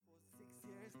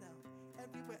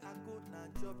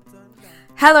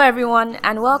Hello, everyone,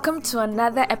 and welcome to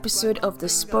another episode of the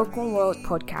Spoken World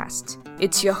podcast.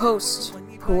 It's your host,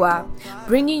 Hua,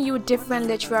 bringing you different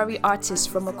literary artists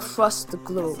from across the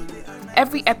globe.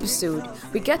 Every episode,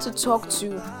 we get to talk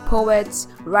to poets,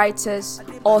 writers,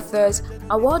 authors,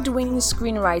 award-winning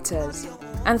screenwriters.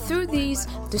 And through these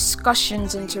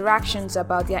discussions, interactions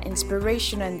about their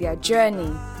inspiration and their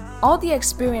journey, all the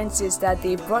experiences that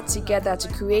they brought together to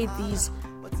create these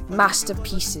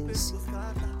masterpieces,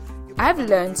 I've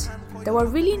learned that we're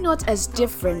really not as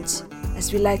different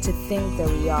as we like to think that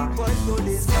we are.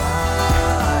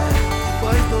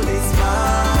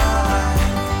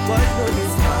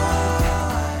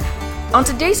 On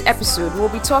today's episode, we'll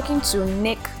be talking to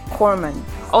Nick Corman,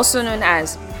 also known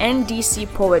as NDC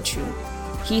Poetry.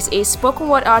 He's a spoken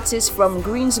word artist from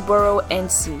Greensboro,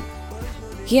 NC.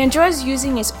 He enjoys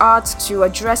using his art to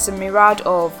address a myriad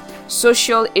of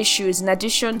social issues in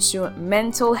addition to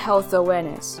mental health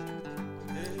awareness.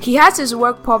 He has his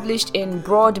work published in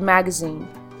Broad Magazine,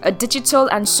 a digital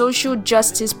and social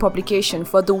justice publication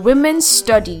for the Women's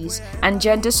Studies and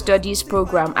Gender Studies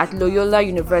program at Loyola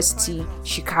University,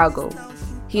 Chicago.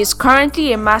 He is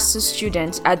currently a master's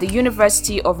student at the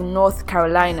University of North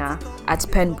Carolina at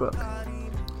Pembroke.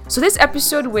 So this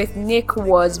episode with Nick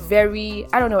was very,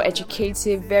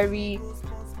 educative, very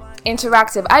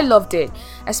interactive. I loved it,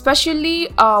 especially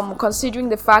considering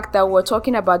the fact that we're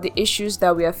talking about the issues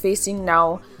that we are facing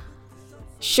now,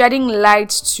 shedding light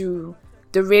to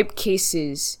the rape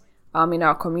cases in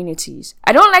our communities.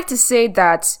 I don't like to say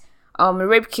that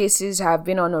rape cases have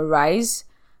been on a rise.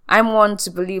 I'm one to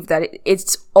believe that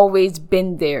it's always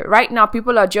been there. Right now,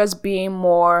 people are just being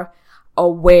more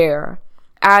aware.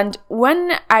 And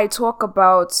when I talk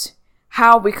about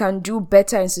how we can do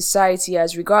better in society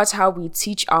as regards how we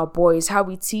teach our boys, how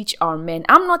we teach our men,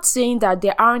 I'm not saying that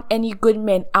there aren't any good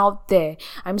men out there.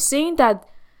 I'm saying that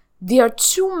there are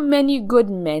too many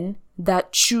good men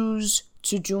that choose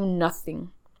to do nothing.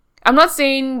 I'm not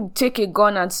saying take a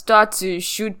gun and start to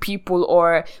shoot people,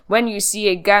 or when you see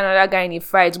a guy and another guy in a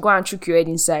fight, go and chuck your head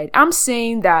inside. I'm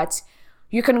saying that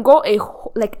you can go a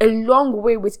long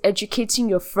way with educating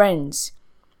your friends.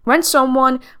 When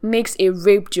someone makes a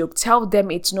rape joke, tell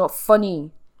them it's not funny.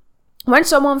 When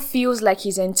someone feels like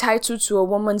he's entitled to a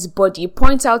woman's body,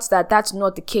 point out that that's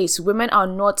not the case. Women are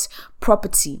not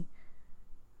property.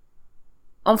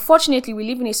 Unfortunately, we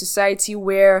live in a society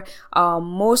where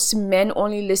most men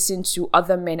only listen to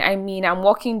other men. I mean, I'm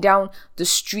walking down the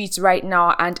street right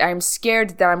now and I'm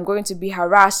scared that I'm going to be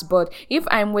harassed. But if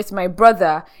I'm with my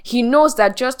brother, he knows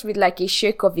that just with like a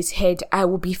shake of his head, I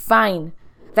will be fine.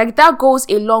 Like, that goes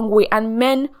a long way, and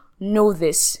men know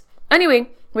this.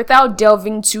 Anyway, without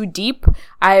delving too deep,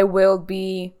 I will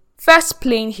be first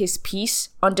playing his piece,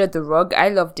 Under the Rug. I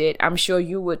loved it. I'm sure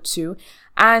you would too.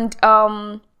 And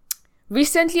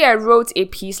recently I wrote a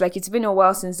piece. Like, it's been a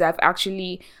while since I've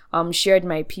actually shared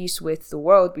my piece with the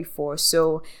world before.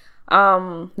 So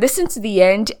listen to the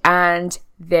end, and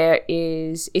there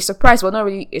is a surprise. Well, not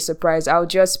really a surprise. I'll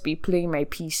just be playing my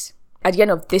piece at the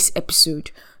end of this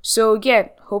episode. So yeah,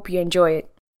 hope you enjoy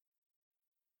it.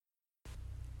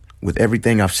 With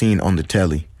everything I've seen on the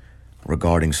telly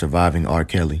regarding surviving R.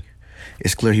 Kelly,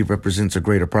 it's clear he represents a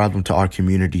greater problem to our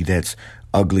community that's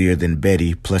uglier than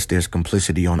Betty, plus there's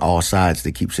complicity on all sides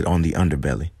that keeps it on the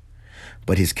underbelly.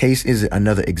 But his case isn't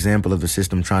another example of the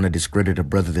system trying to discredit a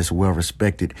brother that's well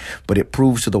respected, but it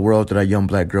proves to the world that our young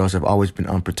black girls have always been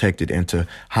unprotected and to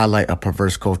highlight a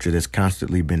perverse culture that's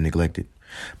constantly been neglected.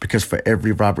 Because for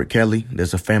every Robert Kelly,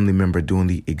 there's a family member doing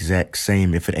the exact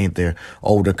same. If it ain't their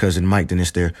older cousin Mike, then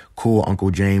it's their cool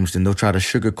Uncle James. Then they'll try to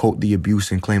sugarcoat the abuse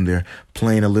and claim they're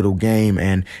playing a little game.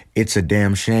 And it's a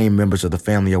damn shame members of the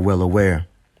family are well aware.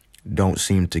 Don't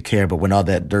seem to care. But when all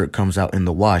that dirt comes out in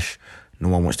the wash, no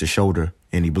one wants to shoulder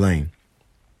any blame.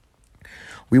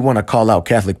 We want to call out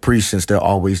Catholic priests since they're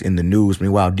always in the news.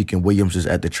 Meanwhile, Deacon Williams is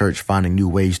at the church finding new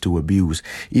ways to abuse.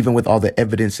 Even with all the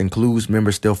evidence and clues,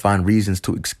 members still find reasons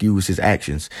to excuse his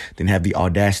actions, then have the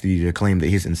audacity to claim that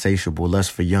his insatiable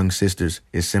lust for young sisters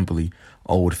is simply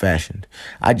old-fashioned.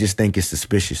 I just think it's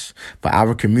suspicious. For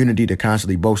our community to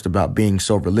constantly boast about being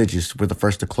so religious, we're the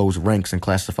first to close ranks and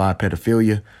classify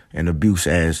pedophilia and abuse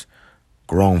as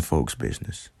grown folks'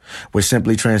 business, which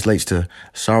simply translates to,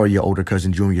 sorry your older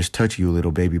cousin Junior's touch you,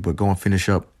 little baby, but go and finish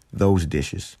up those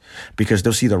dishes. Because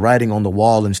they'll see the writing on the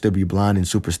wall and still be blind and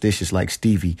superstitious like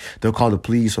Stevie. They'll call the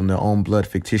police on their own blood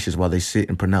fictitious while they sit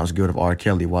and pronounce guilt of R.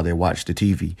 Kelly while they watch the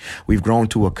TV. We've grown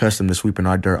too accustomed to sweeping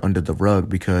our dirt under the rug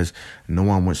because no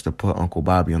one wants to put Uncle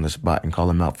Bobby on the spot and call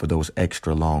him out for those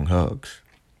extra long hugs.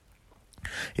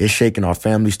 It's shaking our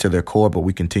families to their core, but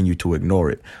we continue to ignore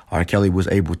it. R. Kelly was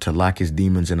able to lock his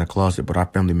demons in a closet, but our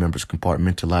family members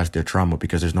compartmentalize their trauma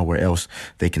because there's nowhere else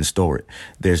they can store it.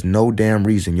 There's no damn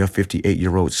reason your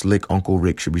 58-year-old slick Uncle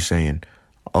Rick should be saying,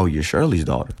 "Oh, you're Shirley's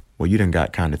daughter. Well, you done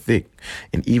got kind of thick."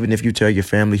 And even if you tell your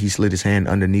family he slid his hand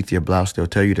underneath your blouse, they'll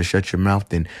tell you to shut your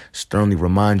mouth and sternly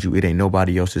remind you it ain't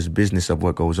nobody else's business of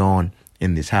what goes on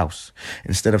in this house.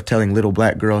 Instead of telling little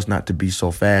black girls not to be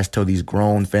so fast, tell these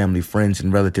grown family friends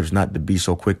and relatives not to be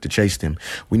so quick to chase them.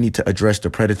 We need to address the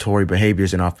predatory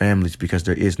behaviors in our families because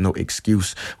there is no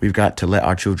excuse. We've got to let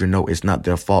our children know it's not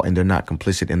their fault and they're not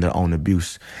complicit in their own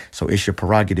abuse. So it's your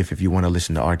prerogative if you want to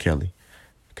listen to R. Kelly,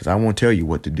 because I won't tell you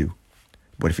what to do.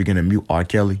 But if you're going to mute R.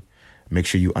 Kelly, make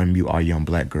sure you unmute our young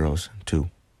black girls too.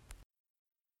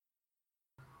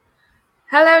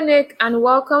 Hello, Nick, and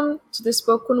welcome to the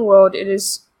spoken world. It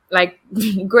is like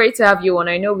great to have you on.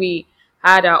 I know we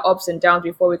had our ups and downs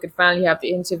before we could finally have the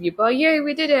interview, but yay,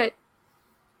 we did it.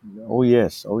 Oh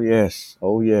yes, oh yes,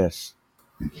 oh yes.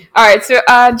 All right, so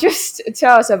just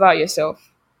tell us about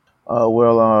yourself.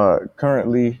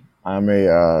 Currently I'm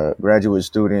a graduate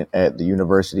student at the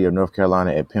University of North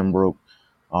Carolina at Pembroke.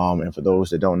 And for those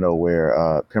that don't know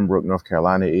where Pembroke, North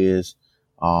Carolina is,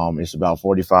 it's about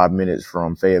 45 minutes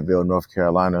from Fayetteville, North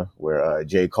Carolina, where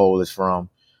J. Cole is from.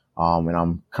 And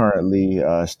I'm currently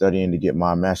studying to get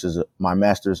my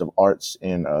master's of arts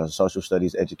in social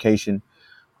studies education.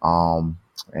 And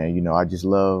you know, I just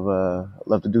love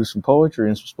to do some poetry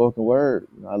and some spoken word.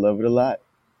 I love it a lot.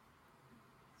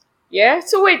 Yeah.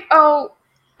 So wait. Oh,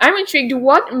 I'm intrigued.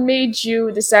 What made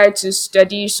you decide to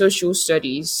study social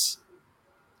studies?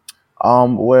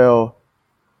 Um, well,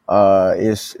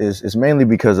 it's mainly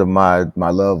because of my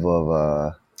love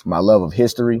of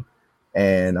history,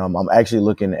 and I'm actually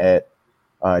looking at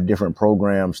different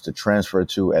programs to transfer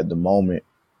to at the moment.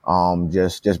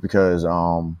 Just because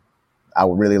I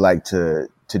would really like to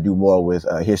do more with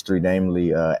history,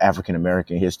 namely African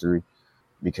American history,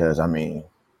 because I mean,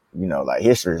 you know, like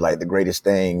history is like the greatest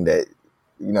thing that,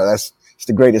 you know, it's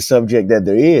the greatest subject that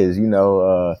there is.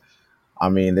 I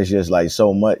mean, there's just like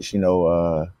so much,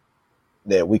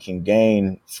 that we can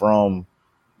gain from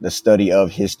the study of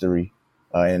history.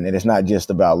 And it's not just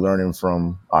about learning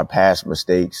from our past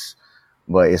mistakes,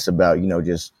 but it's about,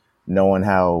 just knowing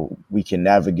how we can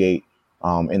navigate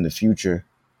in the future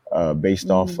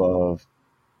based off of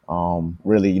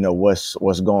really,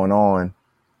 what's going on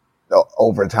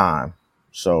over time.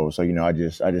 So,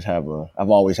 I've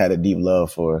always had a deep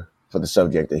love for the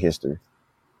subject of history.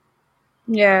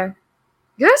 Yeah.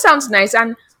 That sounds nice.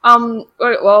 And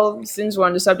well, since we're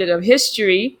on the subject of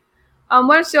history, why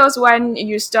don't you tell us when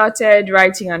you started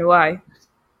writing and why?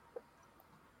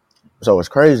 So it's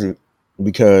crazy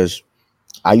because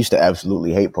I used to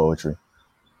absolutely hate poetry.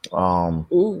 Um,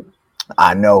 Ooh.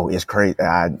 I know it's crazy.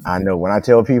 I know when I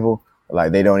tell people,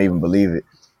 like, they don't even believe it.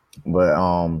 But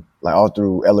like all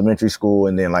through elementary school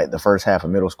and then like the first half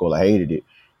of middle school, I hated it.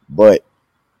 But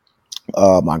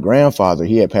my grandfather,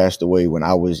 he had passed away when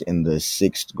I was in the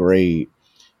sixth grade,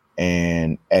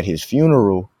 and at his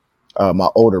funeral, my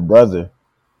older brother,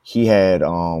 he had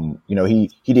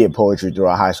he did poetry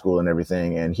throughout high school and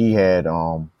everything, and he had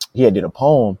did a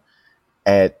poem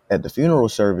at the funeral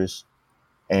service,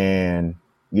 and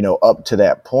up to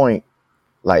that point,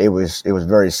 like it was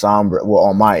very somber. Well,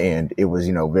 on my end, it was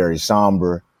very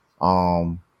somber,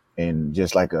 and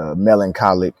just like a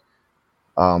melancholic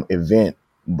event.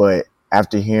 But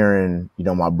after hearing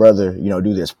my brother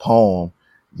do this poem,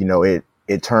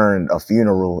 it turned a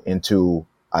funeral into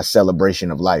a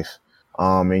celebration of life.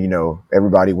 And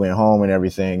everybody went home and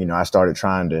everything. I started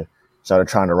trying to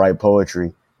write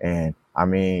poetry, and I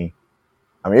mean,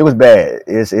 it was bad.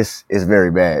 It's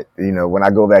very bad. When I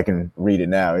go back and read it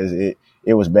now,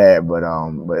 it was bad. But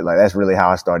like that's really how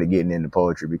I started getting into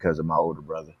poetry, because of my older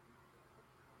brother.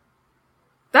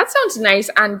 That sounds nice.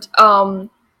 And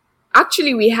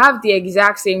actually, we have the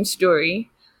exact same story.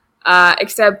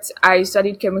 Except I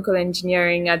studied chemical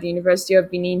engineering at the University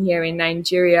of Benin here in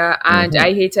Nigeria, and Hmm.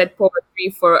 I hated poetry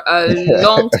for a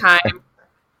long time,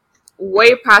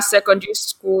 way past secondary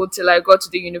school till I got to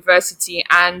the university.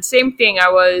 And same thing, I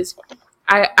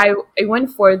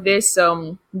went for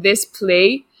this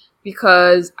play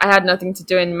because I had nothing to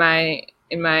do in my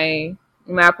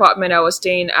apartment I was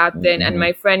staying at then, and Hmm.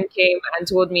 my friend came and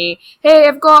told me, "Hey,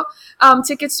 I've got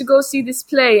tickets to go see this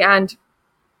play." And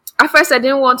at first I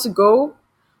didn't want to go,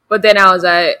 but then I was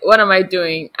like, what am I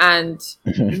doing? And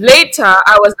later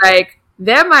I was like,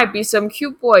 there might be some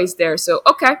cute boys there. So,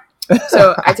 okay.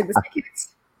 So I took the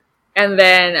tickets. And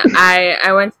then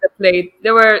I went to the play.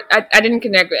 I didn't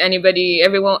connect with anybody.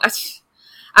 Everyone,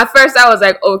 At first, I was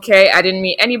like, okay, I didn't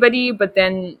meet anybody, but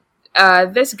then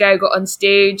this guy got on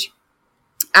stage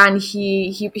and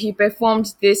he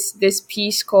performed this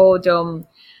piece called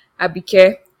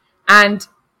Abike, and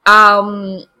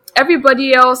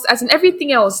everybody else, as in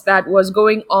everything else that was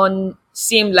going on,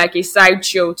 seemed like a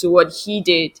sideshow to what he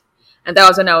did, and that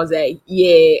was when I was like,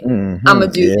 yeah, I'm gonna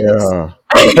do this. Yeah.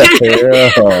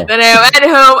 Yeah. Then I went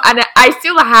home and I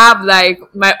still have like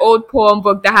my old poem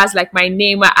book that has like my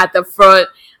name at the front,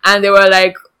 and they were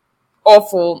like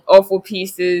awful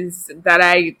pieces that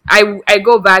I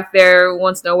go back there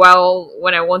once in a while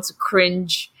when I want to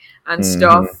cringe and Hmm.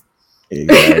 stuff. So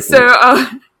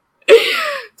Exactly.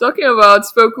 talking about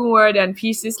spoken word and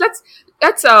pieces, let's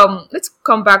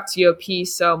come back to your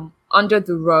piece, Under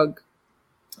the Rug.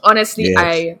 Honestly, Yes.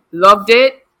 I loved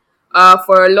it.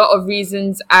 For a lot of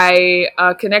reasons, I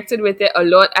connected with it a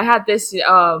lot. I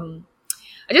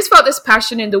just felt this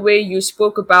passion in the way you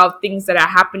spoke about things that are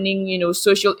happening,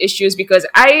 social issues, because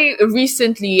I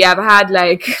recently have had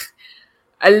like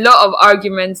a lot of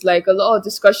arguments, like a lot of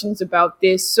discussions about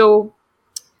this. So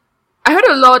I heard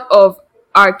a lot of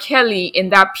R. Kelly in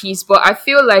that piece, but I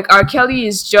feel like R. Kelly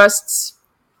is just.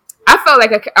 I felt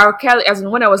like R. Kelly, as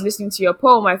in when I was listening to your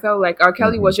poem, I felt like R.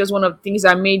 Kelly Hmm. was just one of the things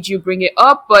that made you bring it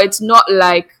up, but it's not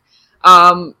like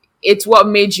it's what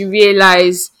made you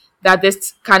realize that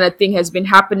this kind of thing has been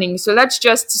happening. So let's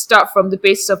just start from the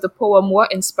basis of the poem.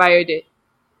 What inspired it?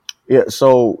 Yeah.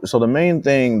 So the main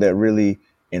thing that really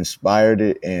inspired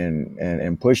it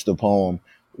and pushed the poem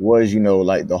was,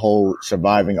 like the whole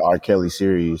surviving R. Kelly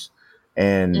series,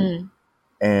 and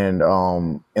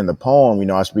Mm, in the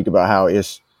poem, I speak about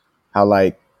how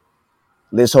like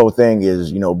this whole thing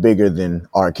is, bigger than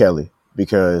R. Kelly,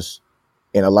 because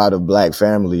in a lot of black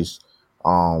families,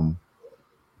 um,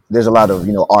 there's a lot of,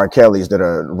 R. Kellys that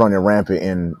are running rampant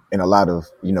in a lot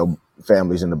of,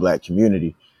 families in the black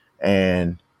community.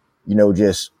 And,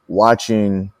 just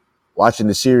watching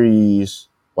the series,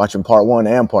 watching part one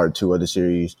and part two of the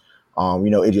series,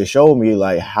 it just showed me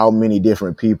like how many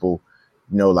different people,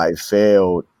 like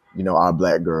failed, our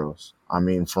black girls. I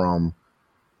mean, from,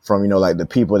 like the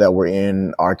people that were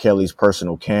in R. Kelly's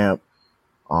personal camp,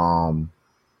 um,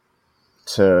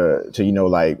 to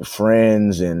like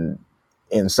friends, and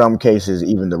in some cases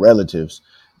even the relatives,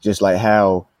 just like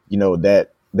how that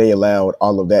they allowed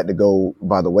all of that to go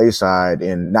by the wayside,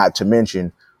 and not to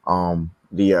mention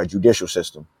the judicial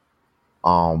system.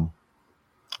 um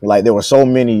like there were so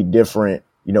many different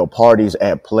parties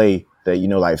at play that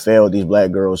like failed these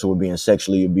black girls who were being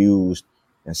sexually abused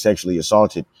and sexually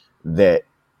assaulted, that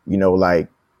like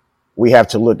we have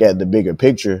to look at the bigger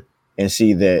picture and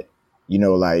see that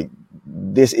like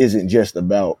this isn't just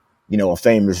about a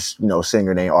famous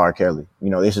singer named R. Kelly.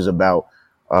 This is about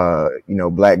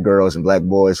black girls and black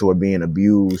boys who are being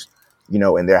abused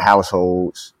in their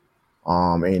households,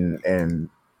 and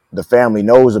the family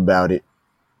knows about it,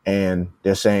 and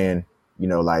they're saying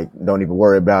like don't even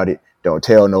worry about it, don't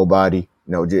tell nobody,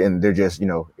 and they're just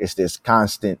it's this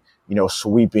constant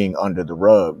sweeping under the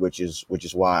rug, which is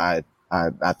why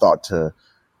I thought to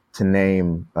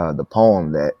name the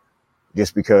poem that,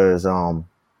 just because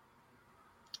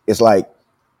it's like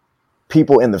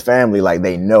people in the family, like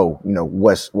they know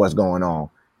what's going on,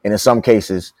 and in some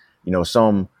cases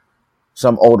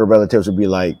some older relatives would be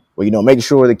like, well, make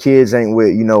sure the kids ain't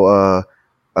with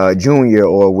Junior,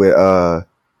 or with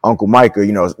Uncle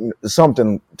Micah,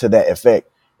 something to that effect.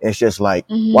 It's just like,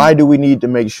 mm-hmm. why do we need to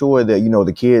make sure that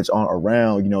the kids aren't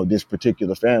around this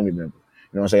particular family member?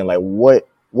 You know what I'm saying? Like,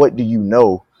 what do you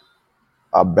know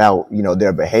about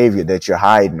their behavior that you're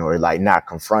hiding or like not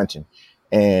confronting?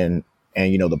 And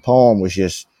the poem was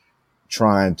just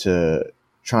trying to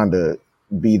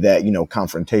be that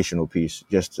confrontational piece,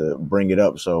 just to bring it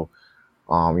up, so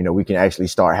we can actually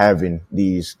start having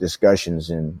these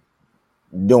discussions and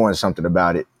doing something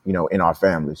about it in our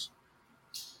families.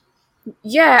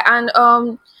 Yeah,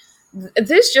 and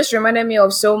this just reminded me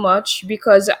of so much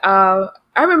because I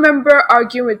remember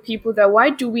arguing with people that why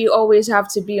do we always have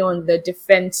to be on the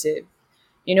defensive?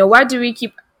 Why do we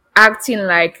keep acting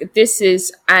like this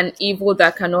is an evil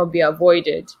that cannot be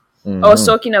avoided? I was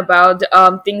Hmm. talking about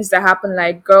things that happen,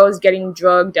 like girls getting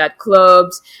drugged at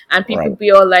clubs, and people Right.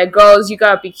 be all like, "Girls, you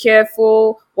gotta be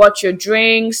careful. Watch your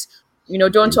drinks.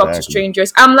 Don't talk to Exactly.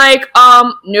 strangers." I'm like,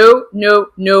 no, no,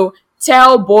 no.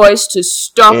 Tell boys to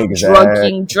stop drugging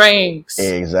Exactly. drinks.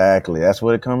 Exactly. That's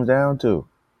what it comes down to.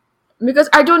 Because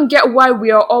I don't get why we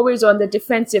are always on the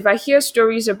defensive. I hear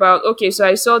stories about, okay, so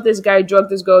I saw this guy drug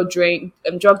this girl's drink.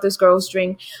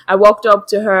 I walked up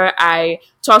to her, I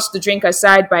tossed the drink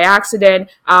aside by accident.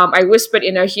 I whispered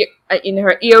in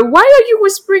her ear. Why are you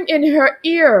whispering in her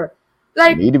ear? You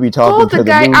Like, need to be call talking the to the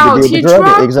guy dude that out. did the He drugging.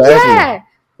 drugged. Exactly. Yeah.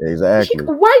 Exactly.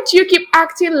 Why do you keep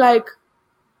acting like,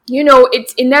 you know,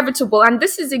 it's inevitable? And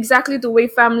this is exactly the way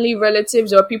family,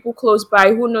 relatives, or people close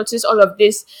by who notice all of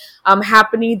this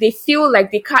happening, they feel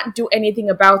like they can't do anything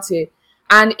about it.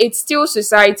 And it's still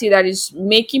society that is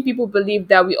making people believe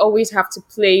that we always have to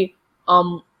play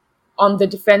um on the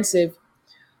defensive.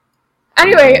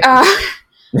 Anyway,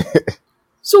 Exactly.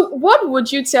 so what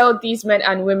would you tell these men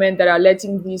and women that are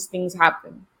letting these things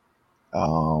happen?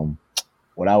 Um,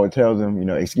 what I would tell them,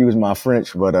 excuse my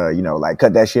French, but like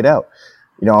cut that shit out.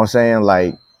 You know what I'm saying?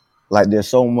 Like there's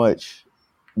so much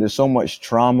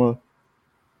trauma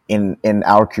in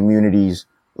our communities,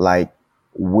 like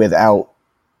without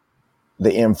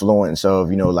the influence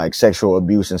of, like sexual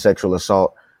abuse and sexual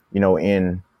assault,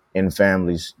 in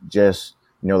families, just,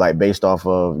 like based off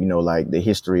of, like the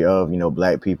history of,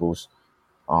 black people's,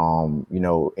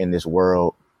 in this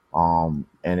world, and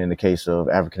in the case of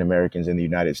African Americans in the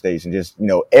United States and just,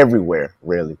 everywhere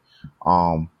really.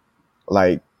 Um,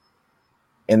 like,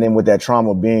 and then with that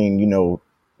trauma being,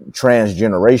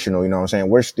 transgenerational, you know what I'm saying?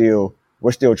 We're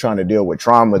still trying to deal with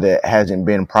trauma that hasn't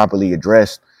been properly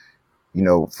addressed,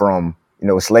 from,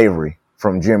 slavery,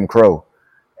 from Jim Crow.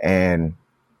 And,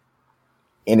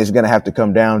 and it's going to have to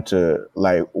come down to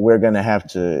like, we're going to have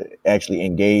to actually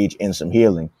engage in some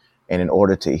healing. And in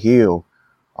order to heal,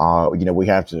 we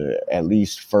have to at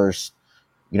least first,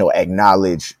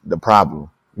 acknowledge the problem.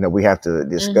 We have to Mm-hmm.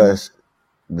 discuss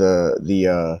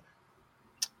the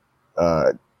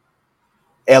uh,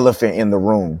 elephant in the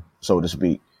room, so to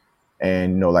speak.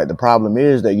 And like the problem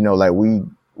is that like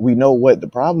we know what the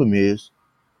problem is,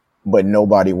 but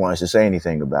nobody wants to say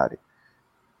anything about it.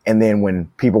 And then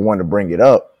when people want to bring it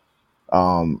up,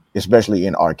 especially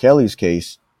in R. Kelly's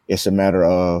case, it's a matter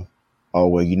of, oh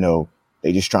well,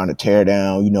 they just trying to tear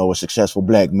down, a successful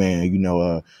black man. We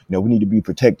need to be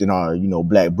protecting our,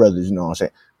 black brothers. You know what I'm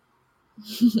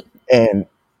saying? And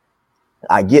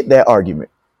I get that argument.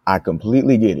 I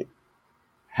completely get it.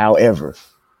 However,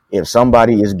 if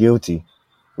somebody is guilty,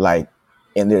 like,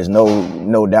 and there's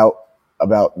no doubt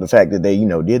about the fact that they,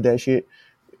 did that shit,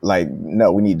 like,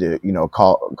 no, we need to,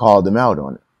 call them out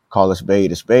on it. Call a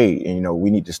spade. And,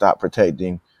 we need to stop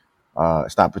protecting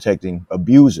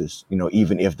abusers,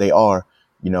 even if they are,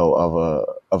 of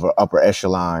a upper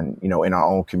echelon, in our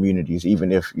own communities,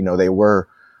 even if, they were,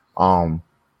 um,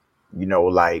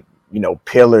 like,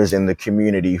 pillars in the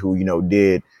community who,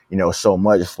 did, so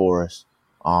much for us.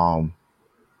 Um,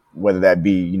 whether that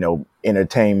be,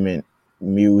 entertainment,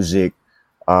 music,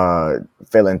 uh,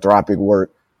 philanthropic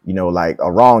work, like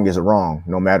a wrong is a wrong,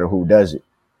 no matter who does it.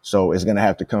 So it's going to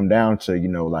have to come down to,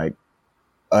 like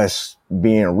us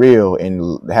being real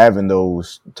and having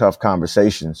those tough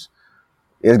conversations.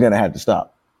 It's going to have to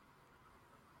stop.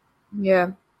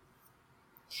 Yeah.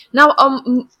 Now,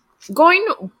 going,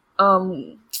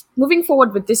 um, moving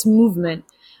forward with this movement,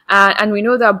 and we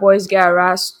know that boys get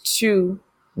harassed too.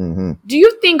 Hmm. Do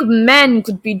you think men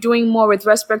could be doing more with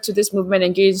respect to this movement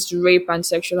against rape and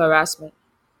sexual harassment?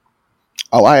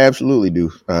 Oh, I absolutely do,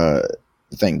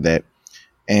 think that.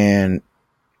 And,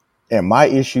 and my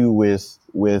issue with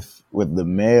the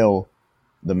male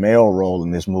role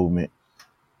in this movement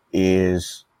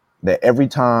is that every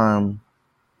time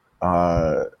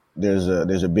uh, there's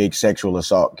a big sexual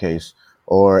assault case,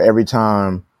 or every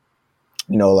time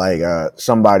like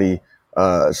somebody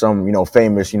some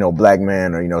famous black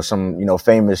man, or some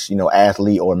famous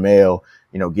athlete or male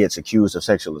gets accused of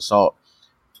sexual assault,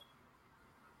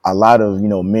 a lot of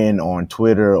men on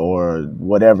Twitter or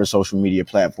whatever social media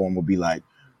platform will be like,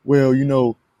 well,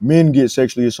 men get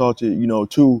sexually assaulted,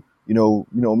 too,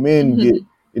 men get,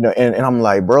 and I'm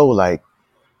like, bro, like,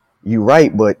 you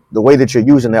right, but the way that you're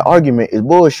using that argument is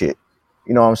bullshit.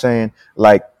 You know what I'm saying?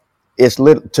 Like,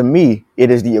 to me,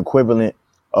 it is the equivalent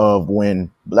of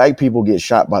when black people get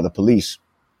shot by the police,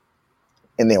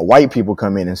 and then white people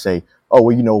come in and say, oh,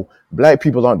 well, black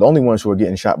people aren't the only ones who are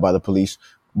getting shot by the police.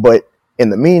 But in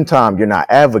the meantime, you're not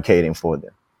advocating for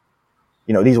them.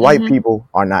 These white Mm-hmm. people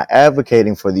are not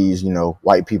advocating for these,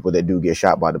 white people that do get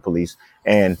shot by the police.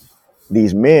 And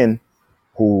these men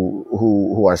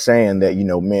who are saying that,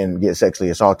 men get sexually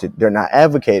assaulted, they're not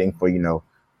advocating for,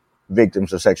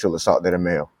 victims of sexual assault that are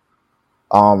male.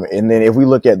 And then if we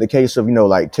look at the case of,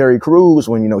 like Terry Crews,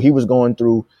 when, he was going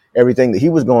through everything that he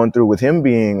was going through with him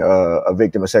being a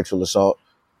victim of sexual assault,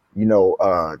 you know,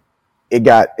 uh, it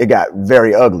got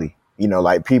very ugly.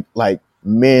 Like people, like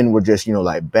men were just,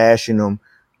 like bashing him,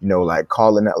 like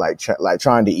calling out, like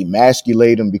trying to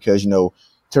emasculate him because,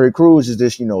 Terry Crews is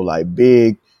this, like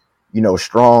big,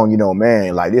 strong,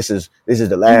 man. Like this is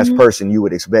the last Mm-hmm. person you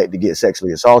would expect to get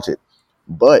sexually assaulted.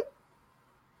 But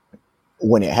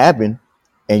when it happened,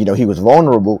 and he was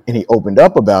vulnerable and he opened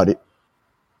up about it,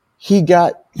 he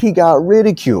got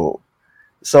ridiculed.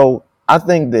 So I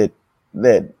think that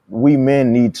we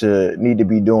men need to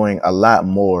be doing a lot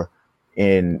more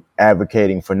in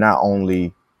advocating for not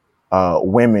only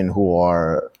women who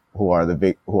are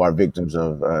victims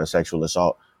of sexual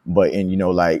assault, but in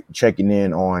like checking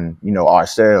in on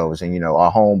ourselves and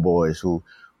our homeboys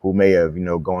who may have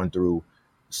gone through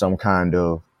some kind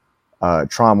of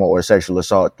trauma or sexual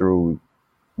assault through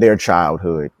their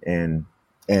childhood and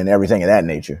everything of that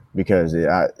nature, because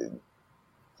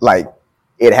like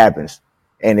it happens.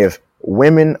 And if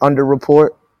women underreport,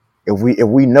 if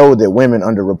we know that women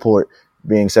underreport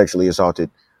being sexually assaulted,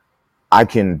 I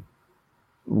can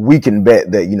we can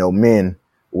bet that men,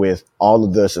 with all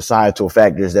of the societal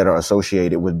factors that are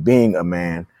associated with being a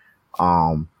man,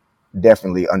 um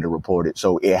definitely underreported.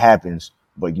 So it happens,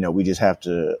 but we just have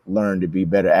to learn to be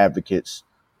better advocates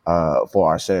for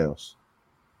ourselves.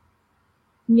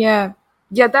 Yeah.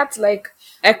 Yeah, that's like,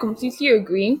 I completely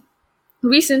agree.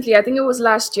 Recently, I think it was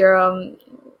last year,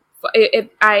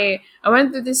 I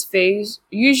went through this phase.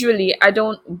 Usually I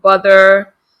don't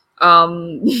bother,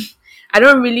 um I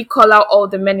don't really call out all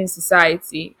the men in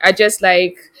society.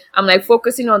 I'm like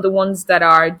focusing on the ones that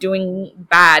are doing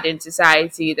bad in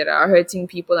society, that are hurting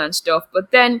people and stuff.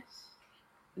 But then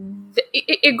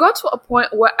it got to a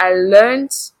point where I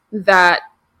learned that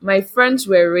my friends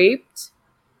were raped,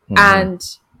 Hmm.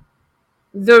 and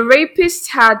the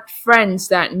rapist had friends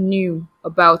that knew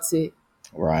about it,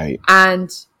 Right. and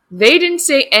they didn't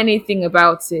say anything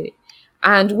about it.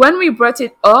 And when we brought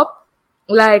it up,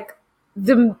 like,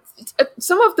 the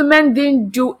some of the men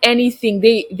didn't do anything.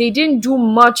 They didn't do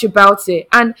much about it.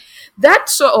 And that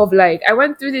sort of, like, I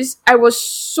went through this, I was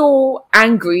so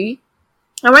angry.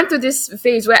 I went through this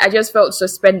phase where I just felt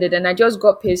suspended and I just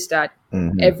got pissed at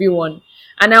Hmm. everyone.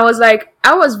 And I was like,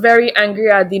 I was very angry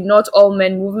at the not all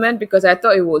men movement, because I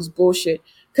thought it was bullshit.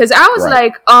 Because I was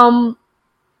Right. like,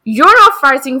 you're not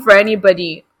fighting for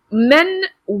anybody. Men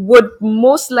would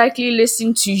most likely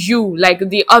listen to you, like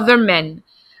the other men.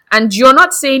 And you're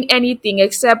not saying anything,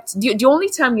 except the only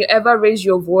time you ever raise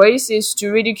your voice is to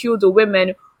ridicule the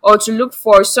women, or to look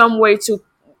for some way to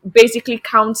basically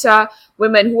counter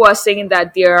women who are saying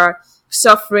that they're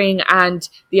suffering and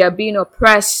they are being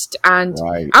oppressed. And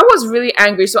Right. I was really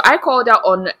angry. So I called out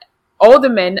on all the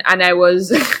men, and I was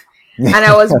and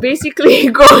I was basically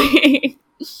going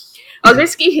I was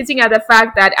basically hitting at the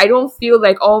fact that I don't feel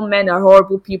like all men are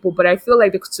horrible people, but I feel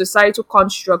like the societal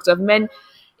construct of men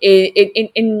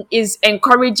is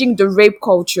encouraging the rape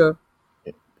culture.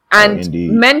 Oh, And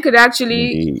indeed. men could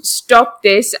actually Indeed. stop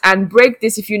this and break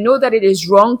this. If you know that it is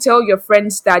wrong, tell your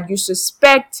friends that you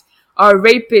suspect are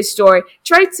rapists, or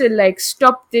try to like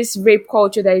stop this rape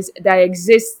culture that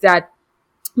exists, that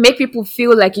make people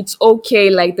feel like it's okay,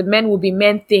 like the men will be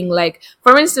men thing. Like,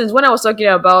 for instance, when I was talking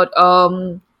about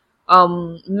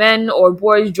men or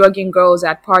boys drugging girls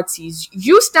at parties,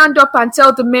 you stand up and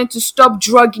tell the men to stop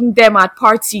drugging them at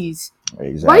parties.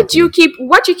 Exactly. Why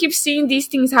do you keep seeing these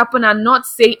things happen and not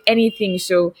say anything?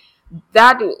 So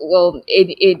that, well,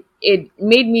 it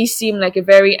made me seem like a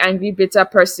very angry, bitter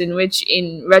person, which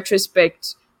in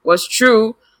retrospect was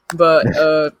true. But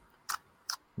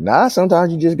Nah,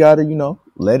 sometimes you just gotta,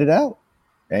 let it out.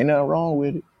 Ain't nothing wrong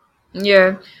with it.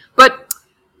 yeah. But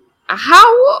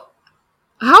how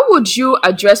how would you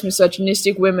address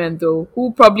misogynistic women, though,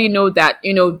 who probably know that,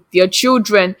 their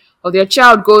children or their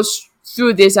child goes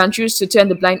through this and choose to turn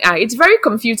the blind eye? It's very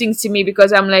confusing to me,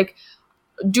 because I'm like,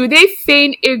 do they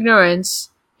feign ignorance?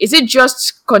 Is it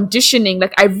just conditioning?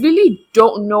 Like, I really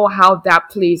don't know how that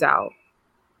plays out.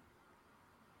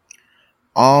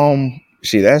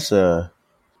 See,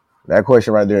 that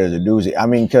question right there is a doozy. I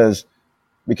mean, because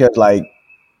like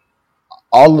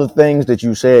all the things that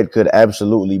you said could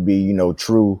absolutely be,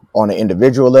 true on an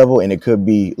individual level, and it could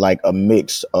be like a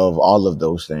mix of all of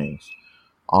those things.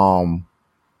 Um,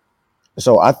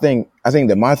 so I think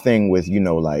that my thing with,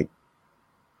 like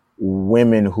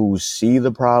women who see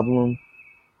the problem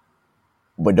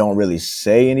but don't really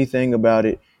say anything about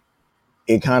it,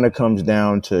 it kind of comes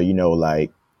down to,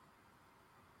 like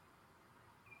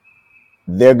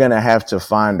they're gonna have to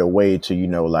find a way to,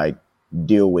 like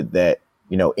deal with that,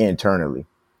 internally,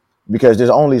 because there's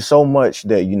only so much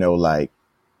that, like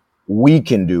we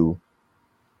can do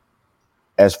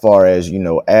as far as,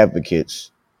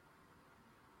 advocates,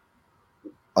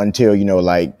 until,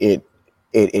 like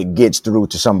it gets through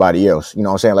to somebody else. You know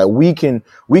what I'm saying? Like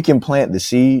we can plant the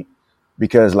seed,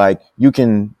 because like you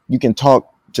can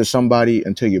talk to somebody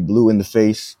until you're blue in the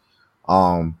face.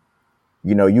 Um,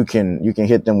 you can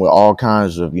hit them with all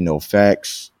kinds of,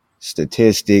 facts,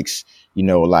 statistics,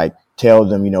 like tell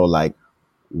them,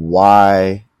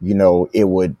 why, it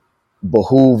would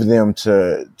behoove them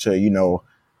to,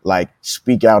 like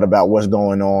speak out about what's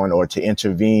going on or to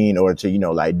intervene or to,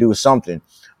 like do something.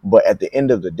 But at the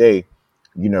end of the day,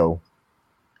 you know,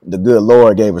 the good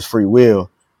Lord gave us free will,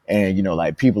 and,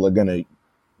 like people are gonna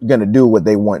do what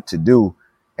they want to do.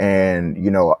 And,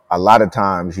 a lot of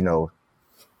times,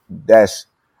 that's,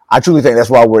 I truly think that's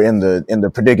why we're in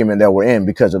the predicament that we're in,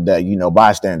 because of that,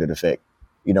 bystander effect.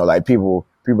 Like people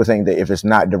think that if it's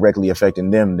not directly affecting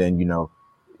them, then,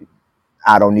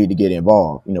 I don't need to get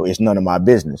involved. It's none of my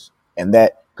business. And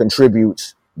that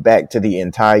contributes back to the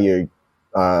entire,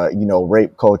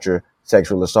 rape culture,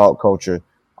 sexual assault culture.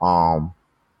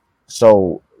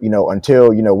 So, until,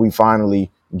 we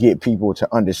finally get people to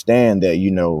understand that,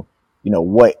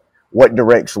 what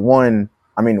directs one,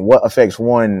 what affects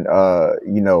one,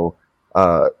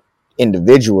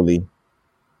 individually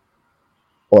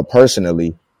or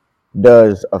personally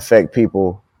does affect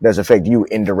you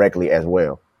indirectly as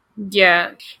well.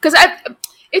 Yeah, because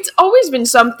it's always been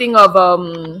something of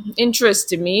interest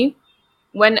to me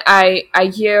when I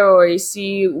hear or I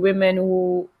see women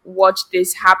who watch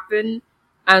this happen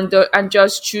and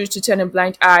just choose to turn a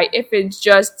blind eye if it's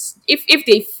just if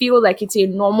they feel like it's a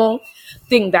normal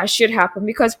thing that should happen.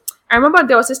 Because I remember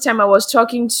there was this time I was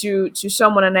talking to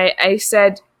someone, and I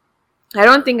said, I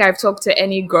don't think I've talked to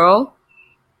any girl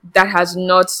that has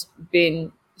not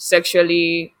been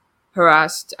sexually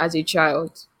harassed as a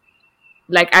child.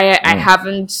 Like I Mm,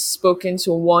 haven't spoken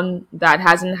to one that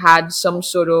hasn't had some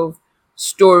sort of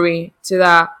story to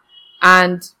that.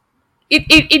 And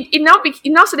it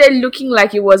now started looking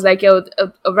like it was like a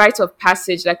rite of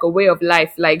passage, like a way of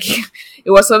life, like it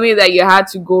was something that you had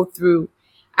to go through.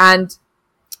 And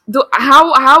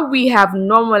how we have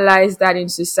normalized that in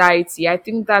society, I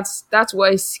think that's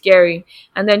what is scary.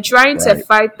 And then trying to right.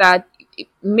 fight that, it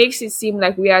makes it seem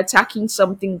like we are attacking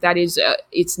something that is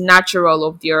it's natural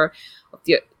of their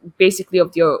basically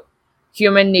of their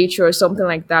human nature or something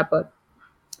like that. But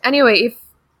anyway,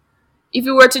 if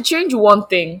you were to change one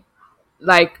thing,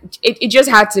 like it just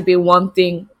had to be one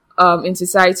thing in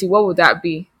society, what would that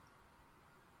be?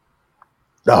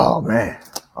 Oh man.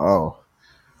 Oh.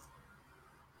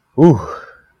 Ooh.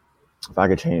 If I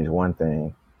could change one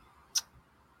thing,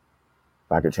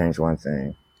 if I could change one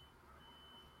thing.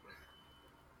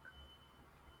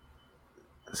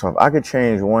 So if I could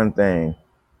change one thing,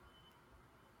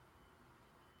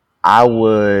 I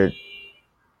would,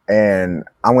 and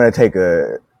I'm gonna take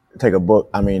a book.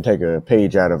 Take a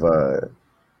page out of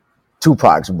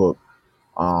Tupac's book,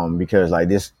 because like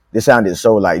this sounded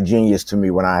so like genius to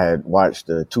me when I had watched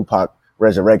the Tupac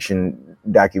Resurrection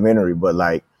documentary. But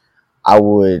like I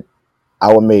would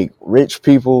I would make rich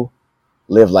people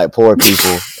live like poor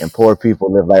people and poor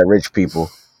people live like rich people,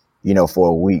 for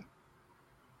a week,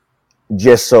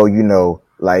 just so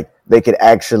like they could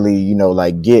actually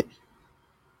like get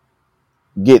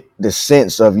the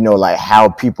sense of like how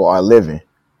people are living,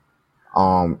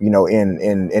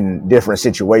 in different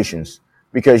situations.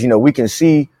 Because we can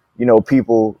see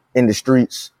people in the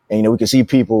streets, and we can see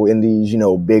people in these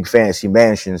big fancy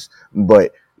mansions,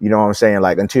 but what I'm saying,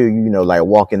 like until like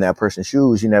walk in that person's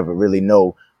shoes, you never really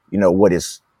know what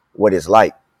it's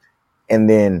like. And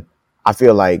then I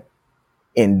feel like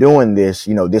in doing this,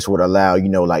 this would allow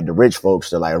like the rich folks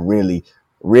to like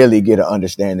really get an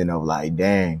understanding of like,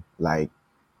 dang, like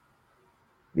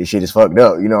this shit is fucked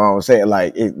up. You know what I'm saying?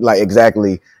 Like like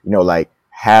exactly, like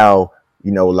how,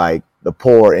 like the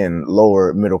poor and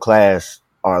lower middle class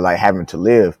are like having to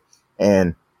live.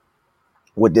 And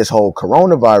with this whole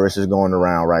coronavirus is going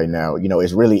around right now,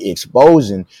 it's really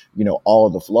exposing, all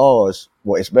the flaws,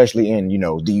 well, especially in,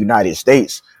 the United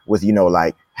States with,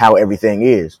 like how everything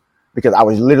is. Because I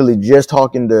was literally just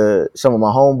talking to some of my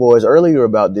homeboys earlier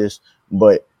about this,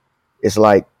 but it's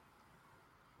like,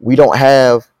 we don't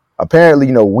have,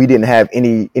 apparently, we didn't have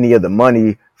any of the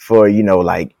money for,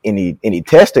 like any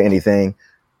test or anything.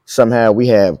 Somehow we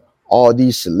have all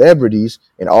these celebrities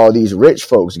and all these rich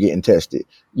folks getting tested.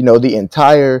 The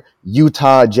entire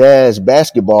Utah Jazz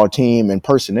basketball team and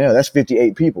personnel, that's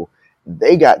 58 people.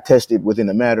 They got tested within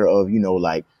a matter of,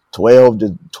 like 12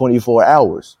 to 24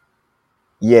 hours.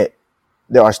 Yet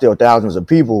there are still thousands of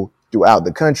people throughout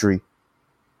the country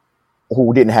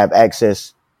who didn't have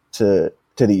access to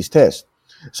these tests.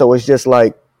 So it's just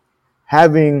like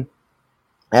having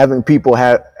people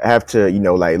have to,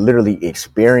 like literally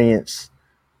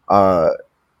uh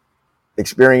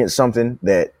experience something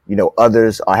that,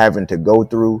 others are having to go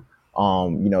through.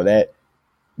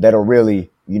 That'll really,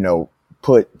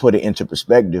 put it into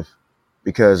perspective.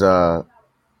 Because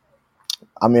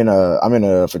I'm in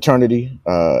a fraternity,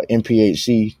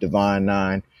 MPHC, Divine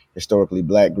Nine, historically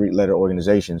Black Greek letter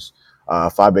organizations,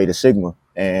 Phi Beta Sigma,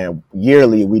 and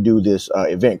yearly we do this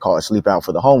event called Sleep Out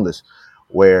for the Homeless,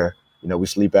 where we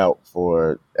sleep out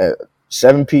for at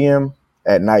 7 p.m.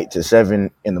 at night to 7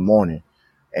 in the morning,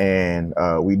 and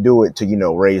we do it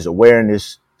to raise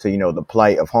awareness to the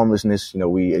plight of homelessness.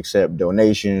 We accept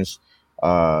donations,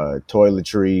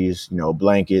 toiletries,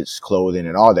 blankets, clothing,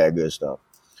 and all that good stuff.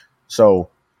 So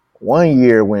one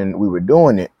year when we were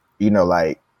doing it,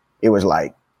 it was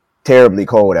like terribly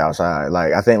cold outside.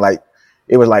 Like, I think like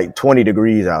it was like 20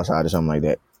 degrees outside or something like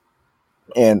that.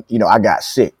 And, I got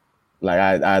sick. Like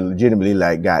I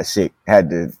legitimately got sick, had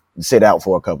to sit out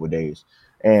for a couple of days.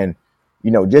 And,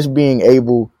 just being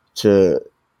able to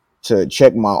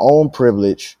check my own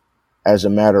privilege as a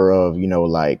matter of,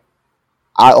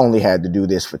 I only had to do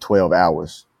this for 12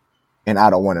 hours and I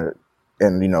don't want to.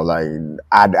 And,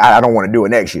 I don't want to do it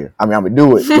next year. I mean, I'm going to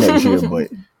do it next year, but,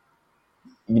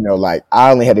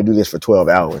 I only had to do this for 12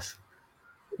 hours.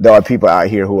 There are people out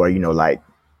here who are,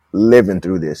 living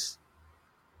through this.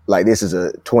 Like, this is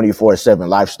a 24/7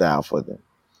 lifestyle for them.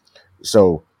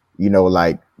 So,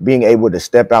 being able to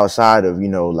step outside of,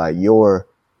 your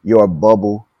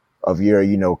bubble of your,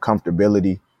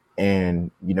 comfortability and,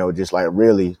 just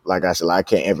really, like I said, I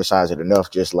can't emphasize it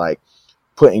enough, just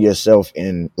putting yourself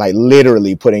in,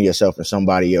 literally putting yourself in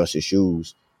somebody else's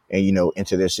shoes and,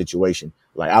 into their situation.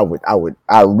 I would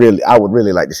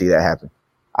really like to see that happen.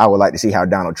 I would like to see how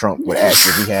Donald Trump would act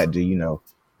if he had to,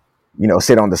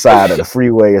 sit on the side of the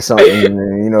freeway or something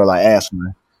and,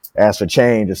 ask for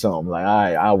change or something.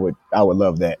 I would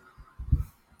love that.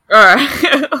 All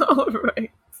right. All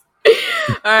right.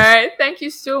 All right. Thank you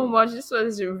so much. This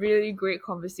was a really great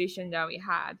conversation that we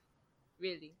had.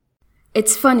 Really.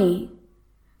 It's funny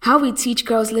how we teach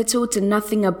girls little to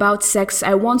nothing about sex.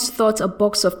 I once thought a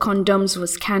box of condoms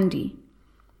was candy.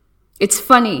 It's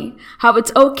funny how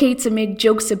it's okay to make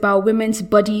jokes about women's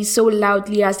bodies so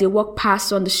loudly as they walk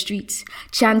past on the streets,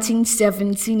 chanting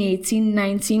 17, 18,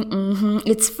 19,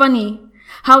 It's funny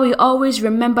how we always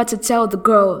remember to tell the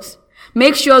girls,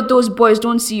 make sure those boys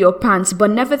don't see your pants, but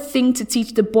never think to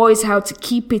teach the boys how to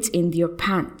keep it in their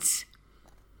pants.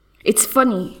 It's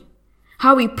funny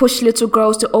how we push little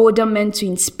girls to older men to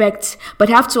inspect, but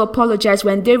have to apologize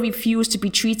when they refuse to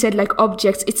be treated like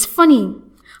objects. It's funny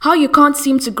how you can't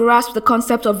seem to grasp the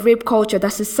concept of rape culture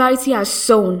that society has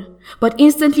sown, but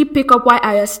instantly pick up why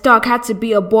Arya Stark had to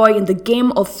be a boy in the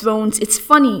Game of Thrones. It's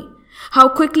funny how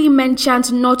quickly men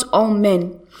chant not all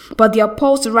men, but their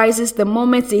pulse rises the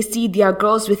moment they see their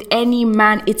girls with any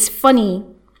man. It's funny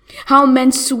how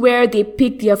men swear they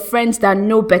pick their friends that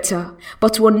know better,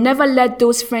 but will never let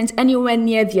those friends anywhere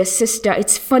near their sister.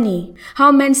 It's funny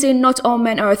how men say not all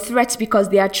men are a threat because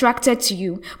they are attracted to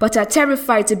you, but are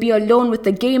terrified to be alone with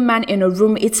a gay man in a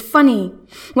room. It's funny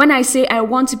when I say I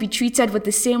want to be treated with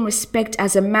the same respect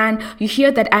as a man, you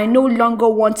hear that I no longer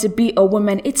want to be a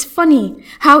woman. It's funny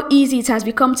how easy it has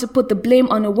become to put the blame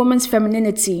on a woman's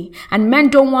femininity, and men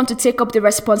don't want to take up the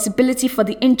responsibility for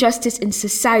the injustice in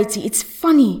society. It's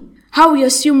funny how we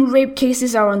assume rape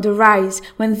cases are on the rise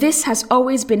when this has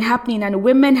always been happening and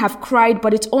women have cried,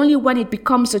 but it's only when it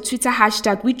becomes a Twitter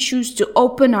hashtag we choose to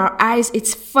open our eyes.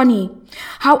 It's funny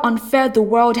how unfair the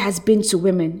world has been to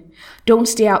women. Don't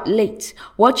stay out late.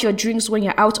 Watch your drinks when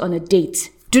you're out on a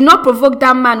date. Do not provoke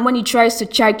that man when he tries to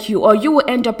check you, or you will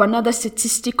end up another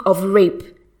statistic of rape.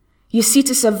 You see,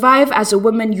 to survive as a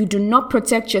woman, you do not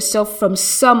protect yourself from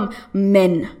some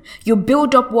men. You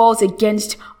build up walls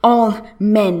against all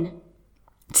men.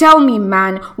 Tell me,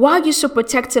 man, why are you so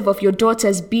protective of your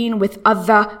daughters being with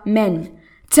other men?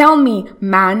 Tell me,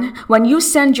 man, when you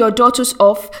send your daughters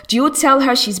off, do you tell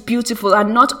her she's beautiful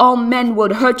and not all men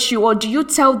will hurt you, or do you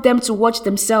tell them to watch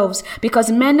themselves because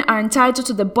men are entitled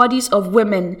to the bodies of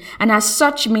women and as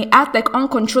such may act like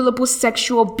uncontrollable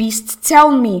sexual beasts?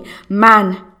 Tell me,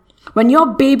 man, when your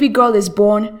baby girl is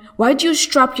born, why do you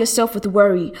strap yourself with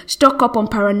worry, stock up on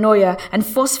paranoia, and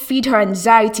force feed her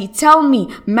anxiety? Tell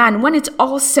me, man, when it's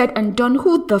all said and done,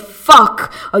 who the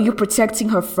fuck are you protecting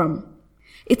her from?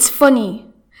 It's funny.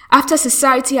 After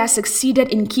society has succeeded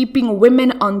in keeping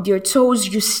women on their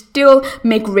toes, you still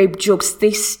make rape jokes.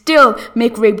 They still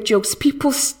make rape jokes.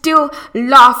 People still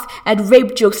laugh at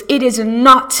rape jokes. It is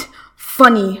not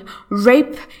funny.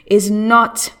 Rape is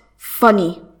not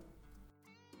funny.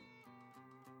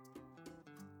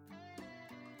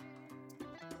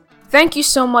 Thank you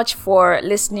so much for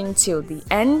listening till the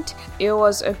end. It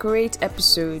was a great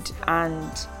episode,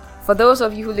 and for those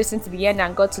of you who listened to the end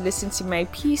and got to listen to my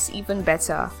piece even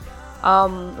better,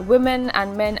 Women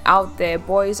and men out there,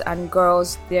 boys and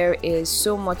girls, there is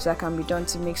so much that can be done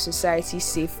to make society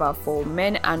safer for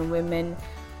men and women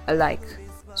alike.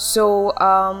 So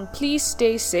please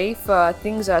stay safe.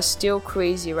 Things are still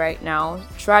crazy right now.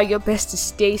 Try your best to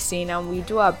stay sane, and we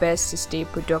do our best to stay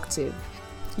productive.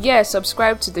 Yeah,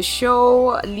 subscribe to the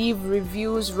show, leave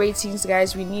reviews, ratings,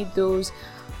 guys. We need those.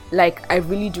 Like, I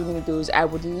really do need those. I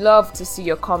would love to see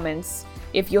your comments.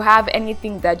 If you have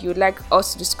anything that you'd like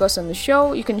us to discuss on the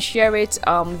show, you can share it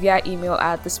via email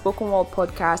at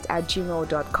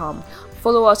thespokenworldpodcast@gmail.com.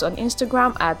 Follow us on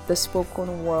Instagram at The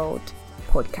Spoken World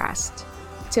Podcast.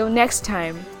 Till next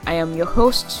time, I am your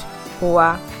host,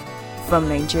 Hoa from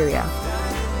Nigeria.